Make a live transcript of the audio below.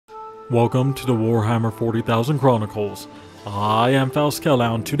Welcome to the Warhammer 40,000 Chronicles. I am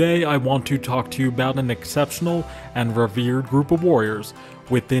Falskellau, and today I want to talk to you about an exceptional and revered group of warriors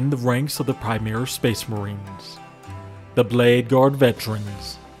within the ranks of the Primaris Space Marines, the Bladeguard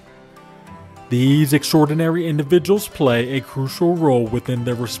veterans. These extraordinary individuals play a crucial role within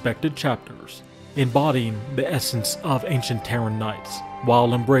their respected chapters, embodying the essence of ancient Terran knights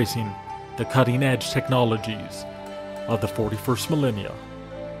while embracing the cutting-edge technologies of the 41st millennia.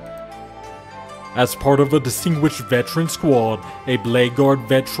 As part of a distinguished veteran squad, a Bladeguard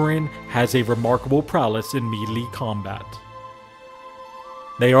veteran has a remarkable prowess in melee combat.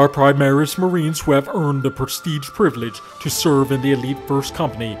 They are Primaris Marines who have earned the prestige privilege to serve in the elite first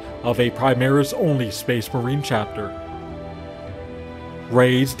company of a Primaris-only Space Marine chapter.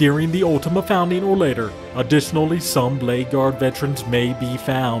 Raised during the Ultima founding or later, additionally some Bladeguard veterans may be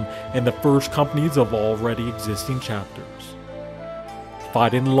found in the first companies of already existing chapters,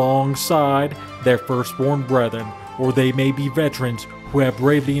 fighting alongside their firstborn brethren, or they may be veterans who have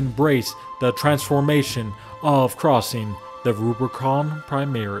bravely embraced the transformation of crossing the Rubicon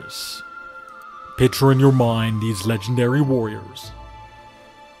Primaris. Picture in your mind these legendary warriors,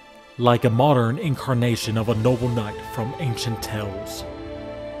 like a modern incarnation of a noble knight from ancient tales.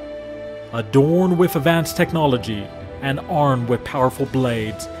 Adorned with advanced technology and armed with powerful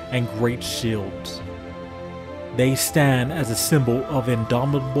blades and great shields, they stand as a symbol of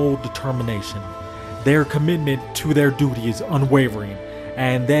indomitable determination. Their commitment to their duty is unwavering,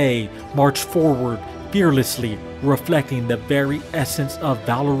 and they march forward fearlessly, reflecting the very essence of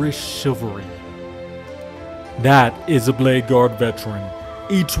valorous chivalry. That is a Bladeguard veteran.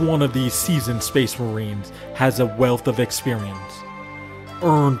 Each one of these seasoned Space Marines has a wealth of experience,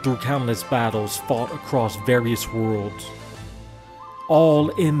 earned through countless battles fought across various worlds, all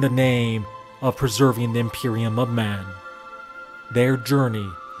in the name of preserving the Imperium of Man. Their journey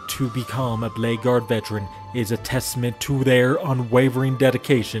to become a Bladeguard veteran is a testament to their unwavering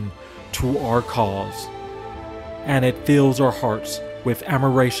dedication to our cause, and it fills our hearts with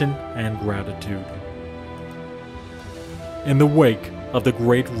admiration and gratitude. In the wake of the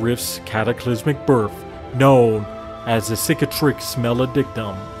Great Rift's cataclysmic birth, known as the Cicatrix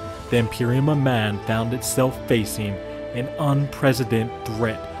Maledictum, the Imperium of Man found itself facing an unprecedented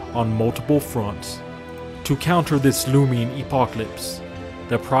threat on multiple fronts. To counter this looming apocalypse,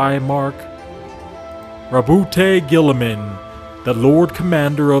 the Primarch Rabute Guilliman, the Lord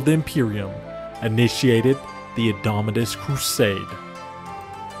Commander of the Imperium, initiated the Indomitus Crusade.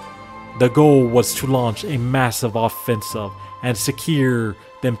 The goal was to launch a massive offensive and secure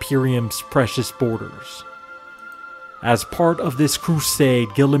the Imperium's precious borders. As part of this crusade,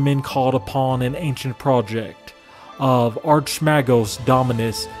 Guilliman called upon an ancient project of Archmagos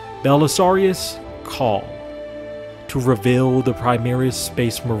Dominus Belisarius Call to reveal the Primaris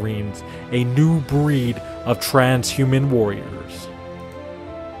Space Marines, a new breed of transhuman warriors.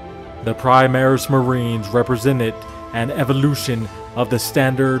 The Primaris Marines represented an evolution of the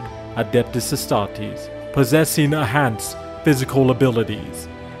standard Adeptus Astartes, possessing enhanced physical abilities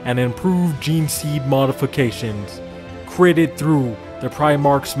and improved gene seed modifications created through the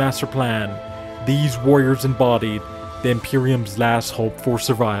Primarch's master plan. These warriors embodied the Imperium's last hope for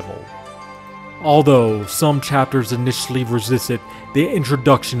survival. Although some chapters initially resisted the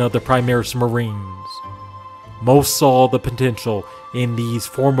introduction of the Primaris Marines, most saw the potential in these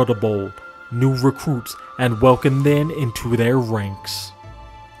formidable new recruits and welcomed them into their ranks.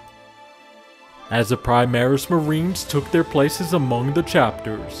 As the Primaris Marines took their places among the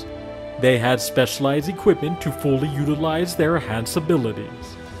chapters, they had specialized equipment to fully utilize their enhanced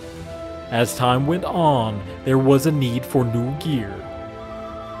abilities. As time went on, there was a need for new gear.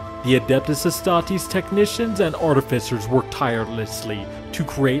 The Adeptus Astartes technicians and artificers worked tirelessly to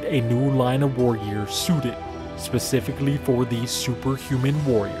create a new line of war gear suited specifically for these superhuman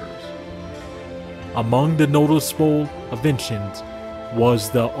warriors. Among the noticeable inventions was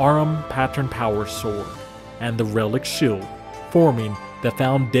the Aurum Pattern Power Sword and the Relic Shield, forming the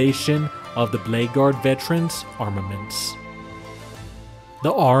foundation of the Bladeguard veterans' armaments.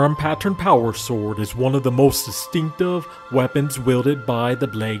 The Aurum Pattern Power Sword is one of the most distinctive weapons wielded by the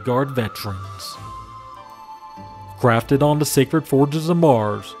Bladeguard veterans. Crafted on the sacred forges of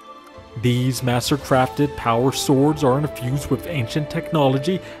Mars, these master-crafted power swords are infused with ancient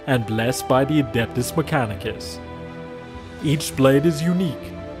technology and blessed by the Adeptus Mechanicus. Each blade is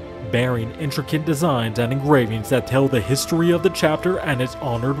unique, bearing intricate designs and engravings that tell the history of the chapter and its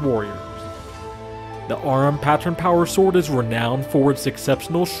honored warriors. The Aurum Pattern Power Sword is renowned for its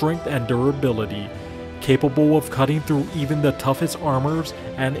exceptional strength and durability, capable of cutting through even the toughest armors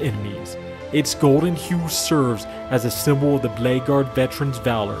and enemies. Its golden hue serves as a symbol of the Bladeguard veterans'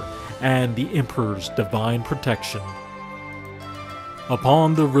 valor and the Emperor's divine protection.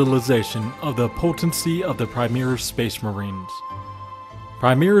 Upon the realization of the potency of the Primaris Space Marines,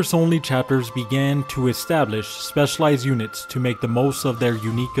 Primaris only chapters began to establish specialized units to make the most of their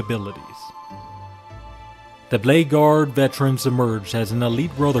unique abilities. The Bladeguard veterans emerged as an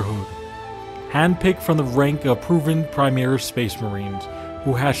elite brotherhood, handpicked from the rank of proven Primaris Space Marines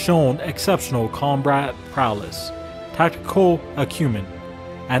who has shown exceptional combat prowess, tactical acumen,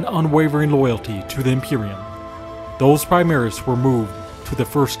 and unwavering loyalty to the Imperium. Those Primaris were moved to the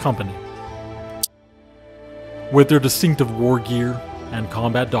First Company. With their distinctive war gear and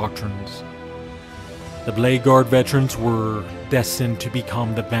combat doctrines, the Bladeguard veterans were destined to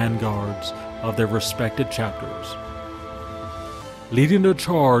become the vanguards of their respected chapters, leading the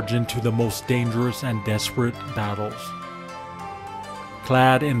charge into the most dangerous and desperate battles.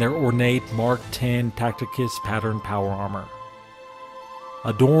 Clad in their ornate Mark X Tacticus pattern power armor,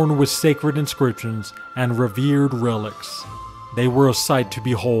 adorned with sacred inscriptions and revered relics, they were a sight to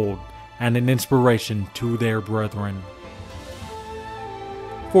behold and an inspiration to their brethren.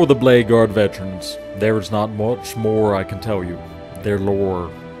 For the Bladeguard veterans, there is not much more I can tell you. Their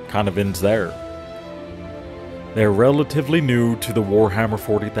lore kind of ends there. They're relatively new to the Warhammer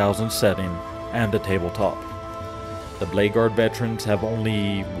 40,000 setting and the tabletop. The Bladeguard veterans have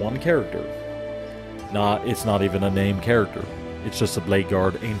only one character. It's not even a named character. It's just a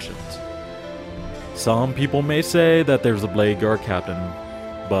Bladeguard ancient. Some people may say that there's a Bladeguard captain,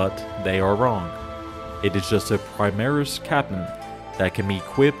 but they are wrong. It is just a Primaris captain that can be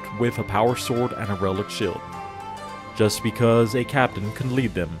equipped with a power sword and a relic shield. Just because a captain can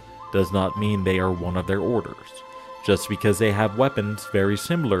lead them does not mean they are one of their orders. Just because they have weapons very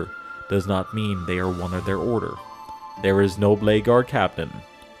similar does not mean they are one of their order. There is no Bladeguard captain.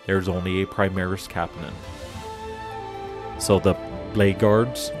 There's only a Primaris captain. So the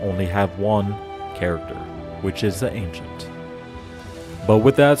Bladeguards only have one character, which is the Ancient. But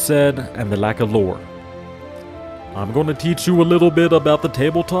with that said, and the lack of lore, I'm going to teach you a little bit about the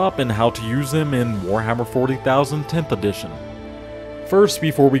tabletop and how to use them in Warhammer 40,000 10th edition. First,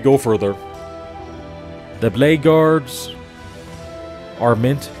 before we go further, the Bladeguards are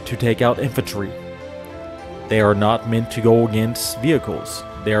meant to take out infantry. They are not meant to go against vehicles.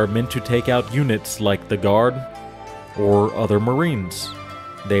 They are meant to take out units like the Guard or other Marines.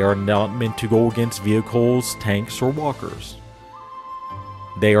 They are not meant to go against vehicles, tanks, or walkers.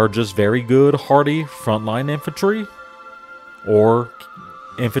 They are just very good, hardy frontline infantry or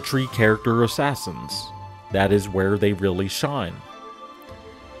infantry character assassins. That is where they really shine.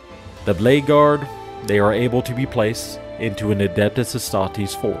 The Bladeguard, they are able to be placed into an Adeptus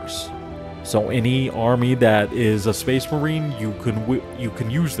Astartes force. So any army that is a Space Marine, you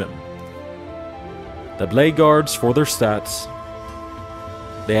can use them. The Bladeguards, for their stats,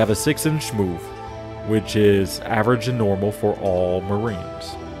 they have a 6-inch move, which is average and normal for all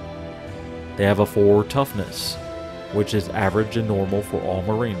Marines. They have a 4 toughness, which is average and normal for all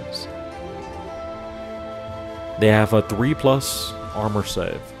Marines. They have a 3+ armor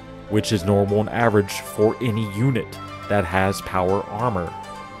save, which is normal and average for any unit that has power armor.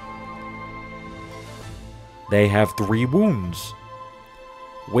 They have 3 wounds,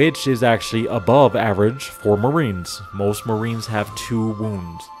 which is actually above average for Marines. Most Marines have 2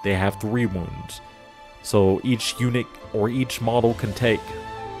 wounds. They have 3 wounds. So each unit or each model can take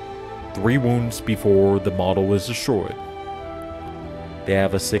 3 wounds before the model is destroyed. They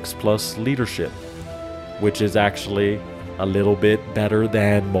have a 6+ leadership, which is actually a little bit better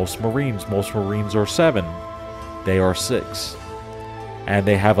than most Marines. Most Marines are 7. They are 6. And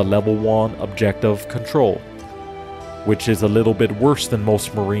they have a level 1 objective control, which is a little bit worse than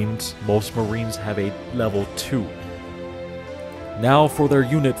most Marines. Most Marines have a level 2. Now for their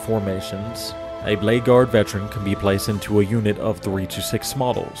unit formations, a Bladeguard veteran can be placed into a unit of 3 to 6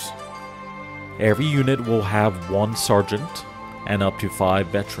 models. Every unit will have 1 sergeant and up to 5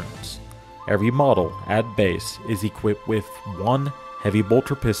 veterans. Every model at base is equipped with 1 heavy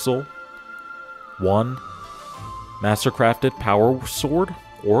bolter pistol, 1 mastercrafted power sword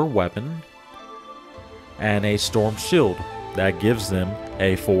or weapon, and a storm shield that gives them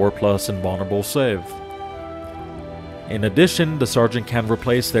a 4+ invulnerable save. In addition, the sergeant can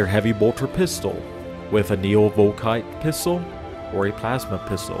replace their heavy bolter pistol with a neo-volkite pistol or a plasma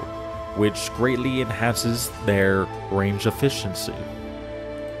pistol, which greatly enhances their range efficiency.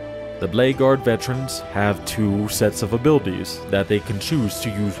 The Bladeguard veterans have 2 sets of abilities that they can choose to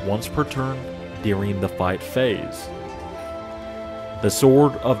use once per turn during the fight phase. The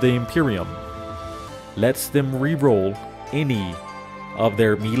Sword of the Imperium lets them re-roll any of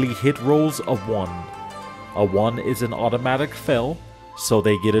their melee hit rolls of 1. A 1 is an automatic fail, so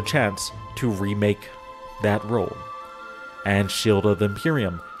they get a chance to remake that roll. And Shield of the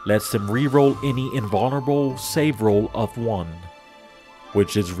Imperium lets them re-roll any invulnerable save roll of 1,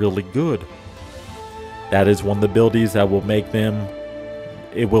 which is really good. That is one of the abilities that will make them,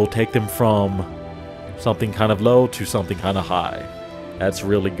 it will take them from something kind of low to something kind of high. That's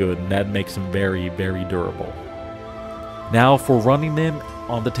really good, and that makes them very, very durable. Now for running them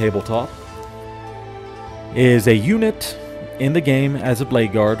on the tabletop is a unit in the game as a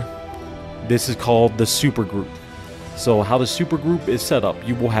Bladeguard. This is called the Super Group. So how the Super Group is set up,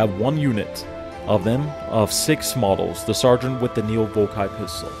 you will have one unit of them, of 6 models, the Sergeant with the Neo-Volkite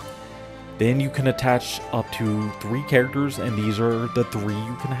pistol. Then you can attach up to 3 characters, and these are the 3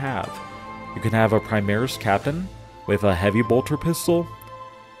 you can have. You can have a Primaris Captain with a Heavy Bolter pistol,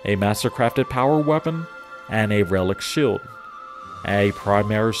 a Mastercrafted Power Weapon, and a Relic Shield. A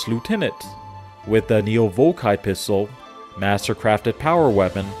Primaris Lieutenant with a Neo-Volkite pistol, Mastercrafted Power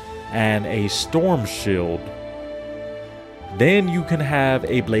Weapon, and a Storm Shield. Then you can have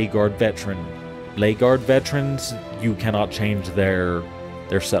a Bladeguard Veteran. Bladeguard Veterans, you cannot change their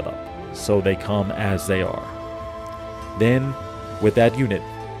setup, so they come as they are. Then, with that unit,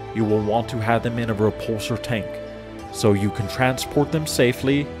 you will want to have them in a repulsor tank, so you can transport them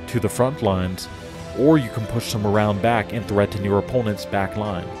safely to the front lines, or you can push them around back and threaten your opponent's back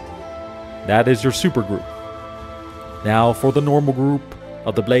line. That is your Super Group. Now for the normal group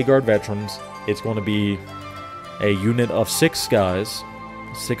of the Bladeguard Veterans, it's going to be a unit of 6 guys,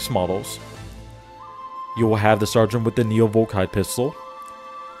 6 models. You will have the Sergeant with the Neo-Volkite pistol,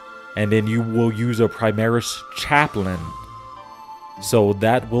 and then you will use a Primaris Chaplain. So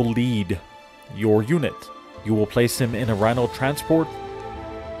that will lead your unit. You will place him in a Rhino transport,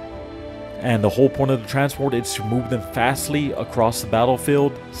 and the whole point of the transport is to move them fastly across the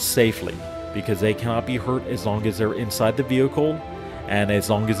battlefield safely, because they cannot be hurt as long as they're inside the vehicle, and as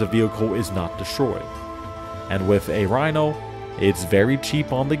long as the vehicle is not destroyed. And with a Rhino, it's very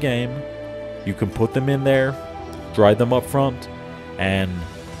cheap on the game. You can put them in there, drive them up front, and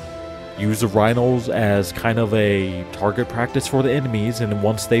use the Rhinos as kind of a target practice for the enemies, and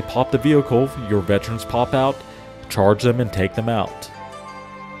once they pop the vehicle, your veterans pop out, charge them, and take them out.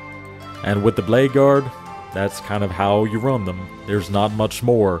 And with the Bladeguard, that's kind of how you run them. There's not much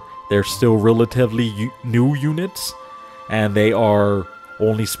more. They're still relatively new units, and they are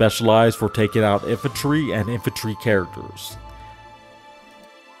only specialized for taking out infantry and infantry characters.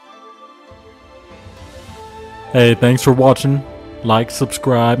 Hey, thanks for watching. Like,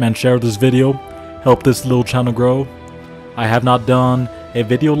 subscribe, and share this video. Help this little channel grow. I have not done a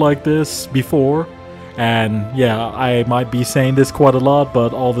video like this before, and yeah, I might be saying this quite a lot,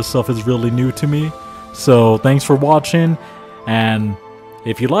 but all this stuff is really new to me. So thanks for watching, and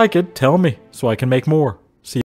if you like it, tell me so I can make more.